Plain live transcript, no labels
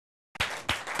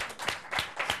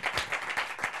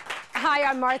Hi,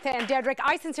 I'm Martha and Dedrick.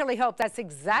 I sincerely hope that's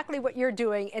exactly what you're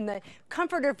doing in the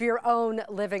comfort of your own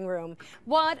living room.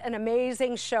 What an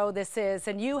amazing show this is,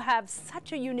 and you have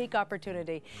such a unique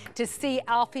opportunity to see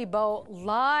Alfie Boe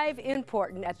live in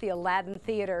Portland at the Aladdin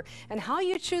Theater. And how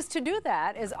you choose to do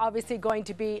that is obviously going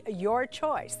to be your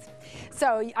choice.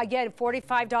 So again,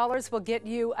 $45 will get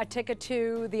you a ticket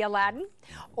to the Aladdin,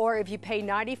 or if you pay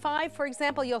 $95, for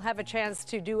example, you'll have a chance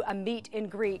to do a meet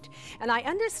and greet. And I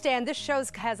understand this show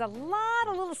has a little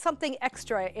something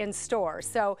extra in store.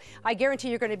 So I guarantee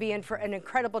you're going to be in for an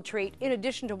incredible treat in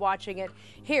addition to watching it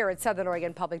here at Southern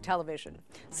Oregon Public Television.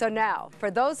 So now, for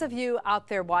those of you out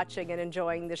there watching and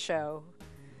enjoying the show,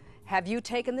 have you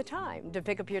taken the time to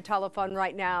pick up your telephone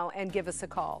right now and give us a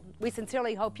call? We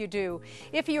sincerely hope you do.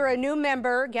 If you're a new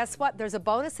member, guess what? There's a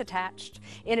bonus attached.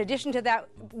 In addition to that,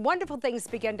 wonderful things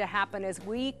begin to happen as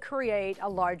we create a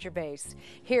larger base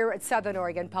here at Southern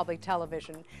Oregon Public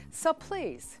Television. So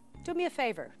please, do me a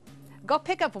favor. Go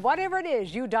pick up whatever it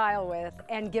is you dial with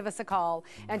and give us a call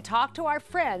and talk to our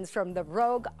friends from the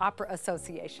Rogue Opera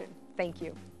Association. Thank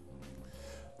you.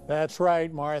 That's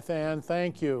right, Martha Ann.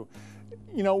 Thank you.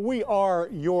 You know, we are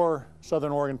your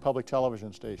Southern Oregon Public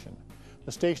Television station.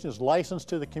 The station is licensed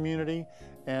to the community,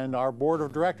 and our board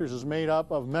of directors is made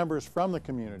up of members from the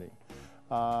community.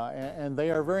 And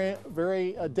they are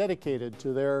very dedicated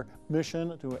to their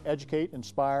mission to educate,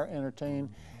 inspire, entertain,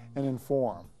 and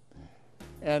inform.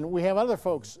 And we have other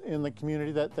folks in the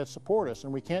community that support us,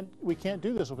 and we can't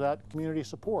do this without community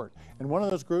support. And one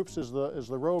of those groups is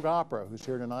the Rogue Opera, who's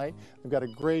here tonight. They've got a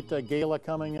great gala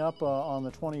coming up on the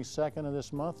 22nd of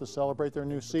this month to celebrate their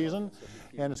new season,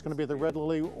 and it's going to be at the Red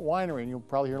Lily Winery, and you'll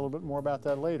probably hear a little bit more about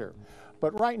that later.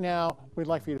 But right now, we'd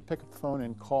like for you to pick up the phone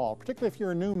and call, particularly if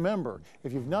you're a new member.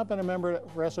 If you've not been a member of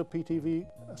SOPTV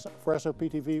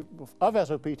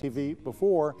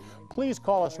before, please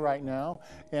call us right now.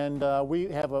 And we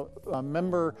have a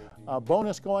member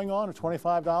bonus going on of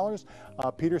 $25.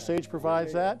 Peter Sage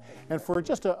provides that. And for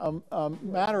just a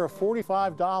matter of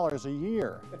 $45 a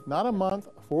year, not a month,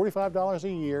 $45 a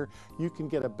year, you can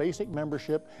get a basic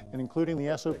membership, and including the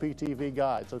SOPTV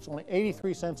guide. So it's only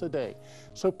 83 cents a day.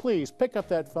 So please pick up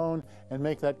that phone and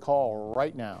make that call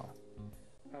right now.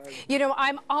 You know,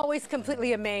 I'm always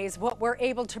completely amazed what we're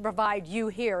able to provide you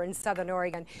here in Southern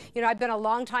Oregon. You know, I've been a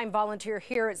longtime volunteer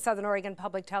here at Southern Oregon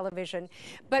Public Television,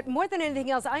 but more than anything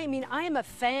else, I am a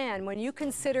fan when you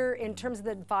consider in terms of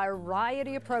the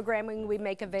variety of programming we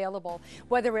make available,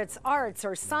 whether it's arts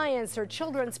or science or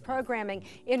children's programming,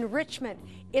 enrichment,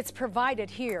 it's provided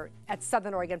here at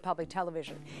Southern Oregon Public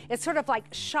Television. It's sort of like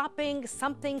shopping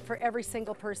something for every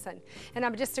single person. And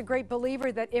I'm just a great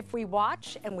believer that if we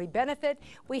watch and we benefit,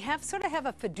 we sort of have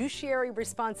a fiduciary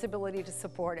responsibility to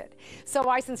support it. So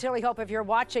I sincerely hope if you're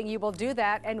watching, you will do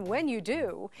that. And when you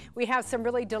do, we have some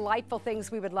really delightful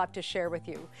things we would love to share with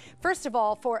you. First of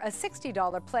all, for a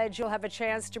 $60 pledge, you'll have a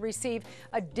chance to receive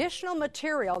additional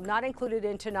material not included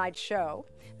in tonight's show.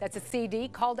 That's a CD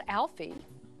called Alfie.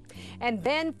 And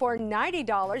then for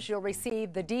 $90, you'll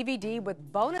receive the DVD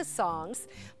with bonus songs.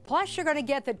 Plus, you're going to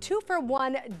get the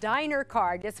 2-for-1 diner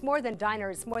card. It's more than diner,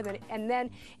 it's more than, and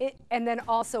then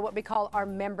also what we call our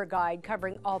member guide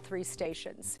covering all 3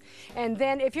 stations. And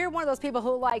then if you're one of those people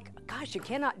who like, gosh, you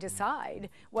cannot decide,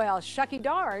 well, shucky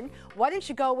darn, why don't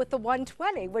you go with the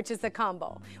 120, which is the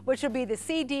combo, which will be the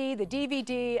CD, the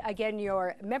DVD, again,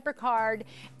 your member card,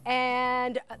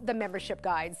 and the membership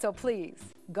guide. So please,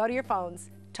 go to your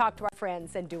phones, talk to our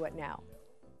friends, and do it now.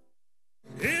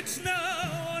 It's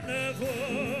now or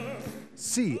never.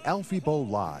 See Alfie Boe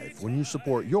live when you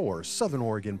support your Southern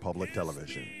Oregon Public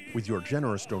Television. With your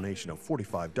generous donation of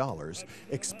 $45,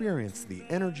 experience the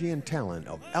energy and talent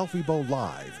of Alfie Boe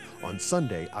live on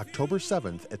Sunday, October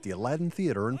 7th at the Aladdin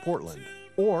Theater in Portland.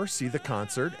 Or see the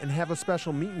concert and have a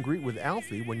special meet and greet with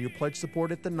Alfie when you pledge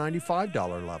support at the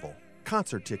 $95 level.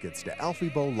 Concert tickets to Alfie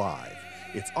Boe live.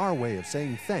 It's our way of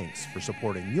saying thanks for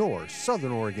supporting your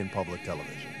Southern Oregon Public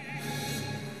Television.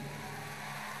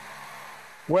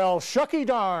 Well, shucky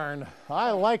darn,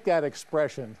 I like that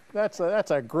expression. That's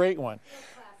a great one.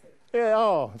 Yeah,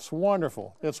 oh, it's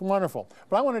wonderful. It's wonderful.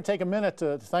 But I want to take a minute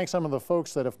to thank some of the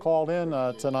folks that have called in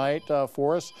tonight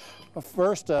for us.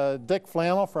 First, Dick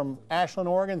Flannel from Ashland,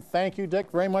 Oregon. Thank you, Dick,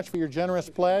 very much for your generous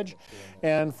pledge.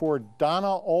 And for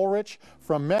Donna Ulrich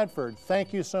from Medford,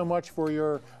 thank you so much for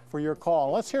your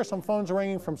call. Let's hear some phones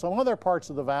ringing from some other parts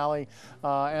of the valley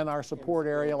and our support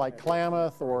area like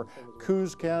Klamath or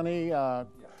Coos County,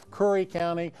 Curry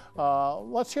County.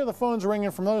 Let's hear the phones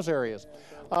ringing from those areas.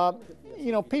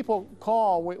 you know, people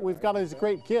call, we've got these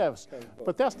great gifts,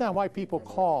 but that's not why people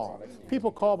call.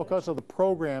 People call because of the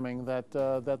programming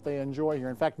that they enjoy here.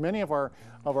 In fact, many of our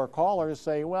callers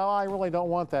say, well, I really don't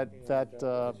want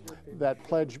that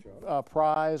pledge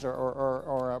prize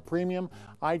or a premium.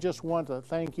 I just want to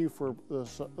thank you for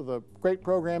the great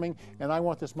programming, and I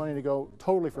want this money to go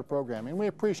totally for programming. We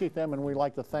appreciate them, and we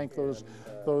like to thank those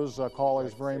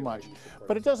callers very much.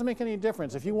 But it doesn't make any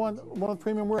difference. If you want the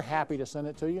premium, we're happy to send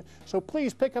it to you. So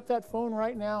please pick up that phone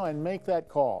right now and make that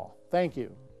call. Thank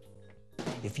you.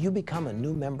 If you become a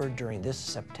new member during this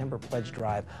September pledge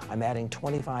drive, I'm adding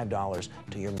 $25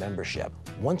 to your membership.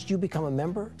 Once you become a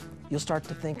member, you'll start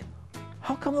to think,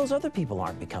 how come those other people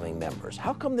aren't becoming members?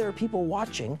 How come there are people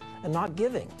watching and not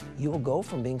giving? You will go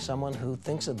from being someone who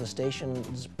thinks of the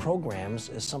station's programs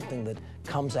as something that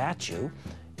comes at you,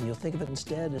 and you'll think of it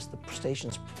instead as the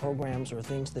station's programs are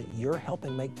things that you're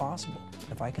helping make possible.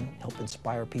 If I can help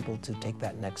inspire people to take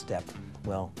that next step,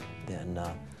 well, then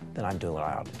I'm doing what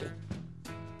I ought to do.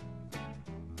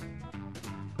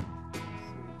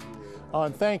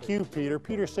 And thank you, Peter.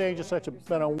 Peter Sage has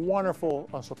been a wonderful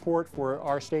support for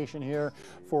our station here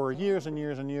for years and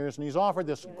years and years, and he's offered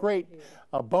this great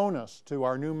bonus to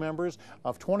our new members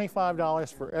of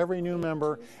 $25 for every new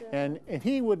member, and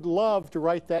he would love to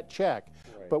write that check.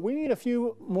 But we need a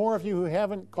few more of you who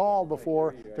haven't called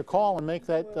before to call and make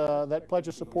that pledge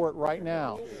of support right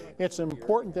now. It's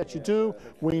important that you do.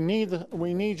 We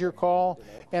need your call,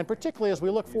 and particularly as we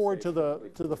look forward to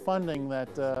the funding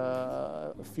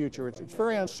that future. It's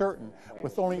very uncertain.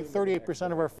 With only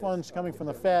 38% of our funds coming from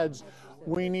the feds,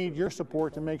 we need your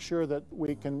support to make sure that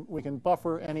we can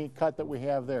buffer any cut that we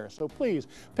have there. So please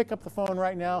pick up the phone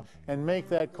right now and make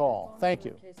that call. Thank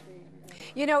you.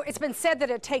 You know, it's been said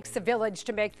that it takes a village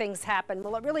to make things happen.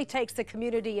 Well, it really takes the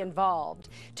community involved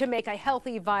to make a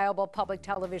healthy, viable public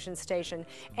television station,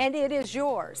 and it is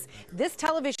yours. This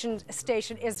television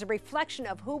station is a reflection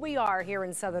of who we are here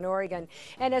in Southern Oregon,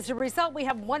 and as a result, we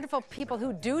have wonderful people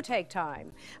who do take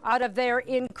time out of their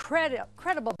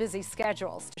incredible busy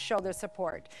schedules to show their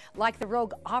support, like the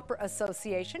Rogue Opera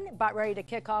Association, about ready to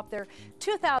kick off their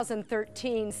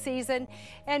 2013 season.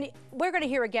 And we're going to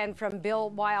hear again from Bill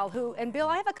Weil, and Bill,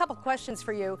 I have a couple questions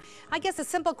for you. I guess a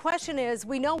simple question is,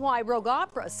 we know why Rogue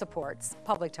Opera supports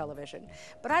public television,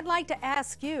 but I'd like to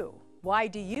ask you, why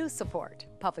do you support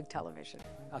public television?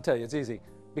 I'll tell you, it's easy.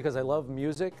 Because I love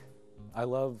music. I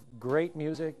love great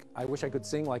music. I wish I could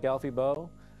sing like Alfie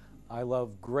Boe. I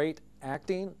love great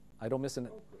acting. I don't miss an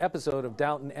episode of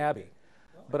Downton Abbey.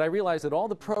 But I realize that all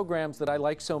the programs that I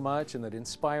like so much and that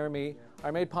inspire me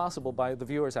are made possible by the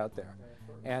viewers out there.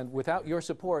 And without your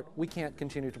support, we can't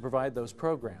continue to provide those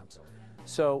programs.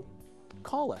 So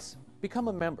call us, become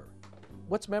a member.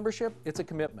 What's membership? It's a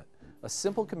commitment, a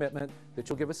simple commitment that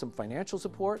you'll give us some financial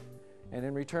support, and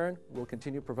in return, we'll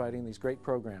continue providing these great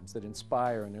programs that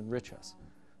inspire and enrich us.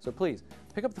 So please,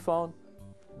 pick up the phone,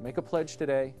 make a pledge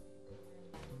today.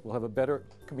 We'll have a better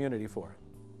community for it.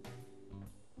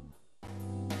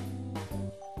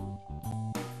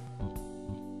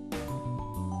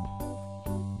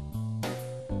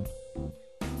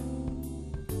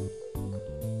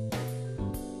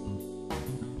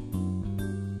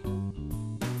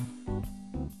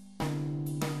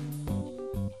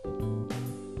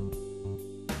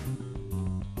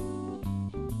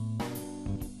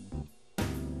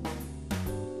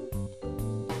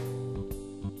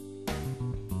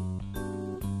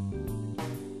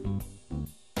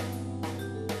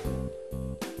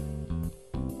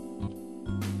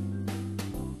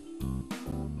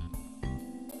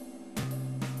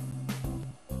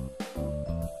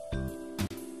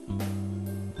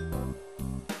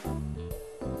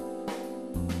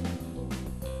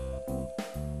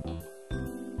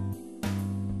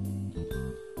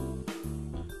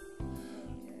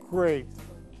 Great.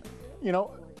 You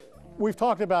know, we've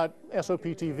talked about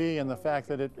SOPTV and the fact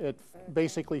that it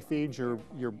basically feeds your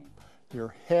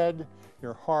head,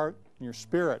 your heart, and your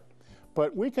spirit.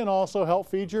 But we can also help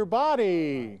feed your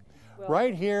body.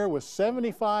 Right here with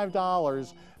 $75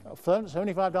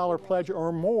 pledge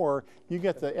or more, you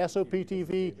get the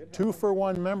SOPTV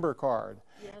 2-for-1 member card.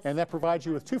 And that provides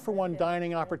you with 2-for-1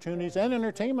 dining opportunities and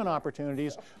entertainment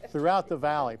opportunities throughout the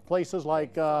valley. Places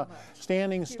like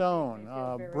Standing Stone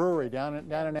Brewery down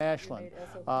in Ashland,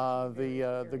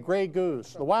 the Gray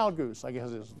Goose, the Wild Goose, I guess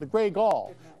it is, the Gray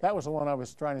Gull. That was the one I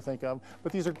was trying to think of.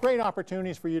 But these are great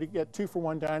opportunities for you to get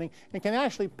 2-for-1 dining and can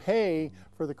actually pay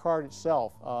for the card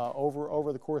itself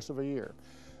over the course of a year.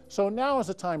 So now is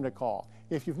the time to call.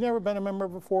 If you've never been a member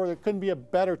before, there couldn't be a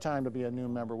better time to be a new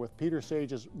member with Peter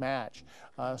Sage's match.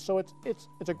 So it's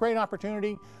a great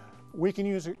opportunity. we can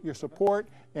use your support,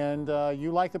 and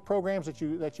you like the programs that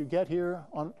you get here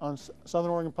on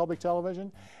Southern Oregon Public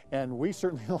Television, and we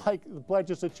certainly like the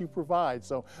pledges that you provide.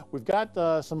 So we've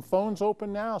got some phones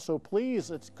open now, so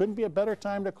please, it couldn't be a better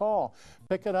time to call.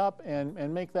 Pick it up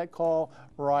and make that call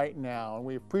right now, and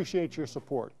we appreciate your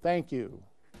support. Thank you.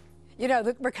 You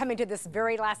know, we're coming to this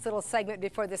very last little segment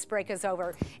before this break is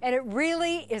over, and it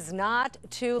really is not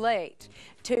too late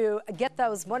to get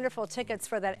those wonderful tickets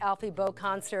for that Alfie Boe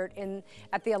concert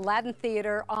at the Aladdin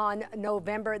Theater on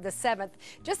November the 7th.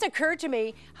 Just occurred to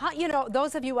me, you know,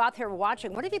 those of you out there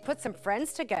watching, what if you put some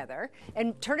friends together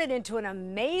and turn it into an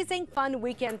amazing, fun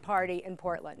weekend party in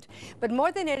Portland? But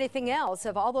more than anything else,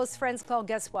 if all those friends call,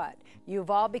 guess what? You've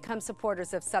all become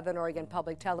supporters of Southern Oregon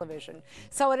Public Television.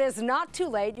 So it is not too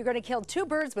late. You're going to kill two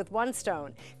birds with one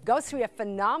stone. Go see a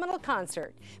phenomenal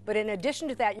concert, but in addition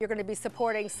to that, you're going to be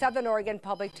supporting Southern Oregon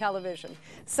Public Television.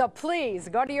 So please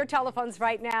go to your telephones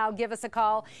right now, give us a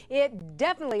call. It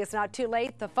definitely is not too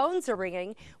late. The phones are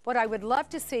ringing. What I would love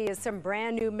to see is some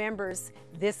brand new members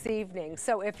this evening.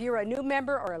 So if you're a new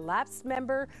member or a lapsed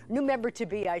member, new member to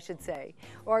be, I should say,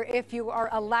 or if you are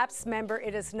a lapsed member,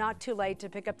 it is not too late to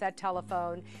pick up that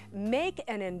telephone. Make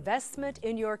an investment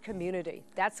in your community.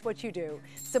 That's what you do.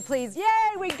 So please, yay,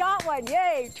 we got one.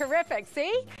 Yay, terrific.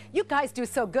 See, you guys do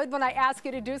so good when I ask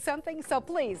you to do something. So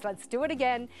please, let's do it again.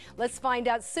 Let's find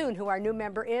out soon who our new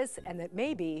member is, and that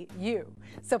may be you.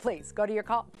 So please, go to your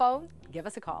phone, give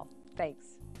us a call.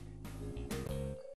 Thanks.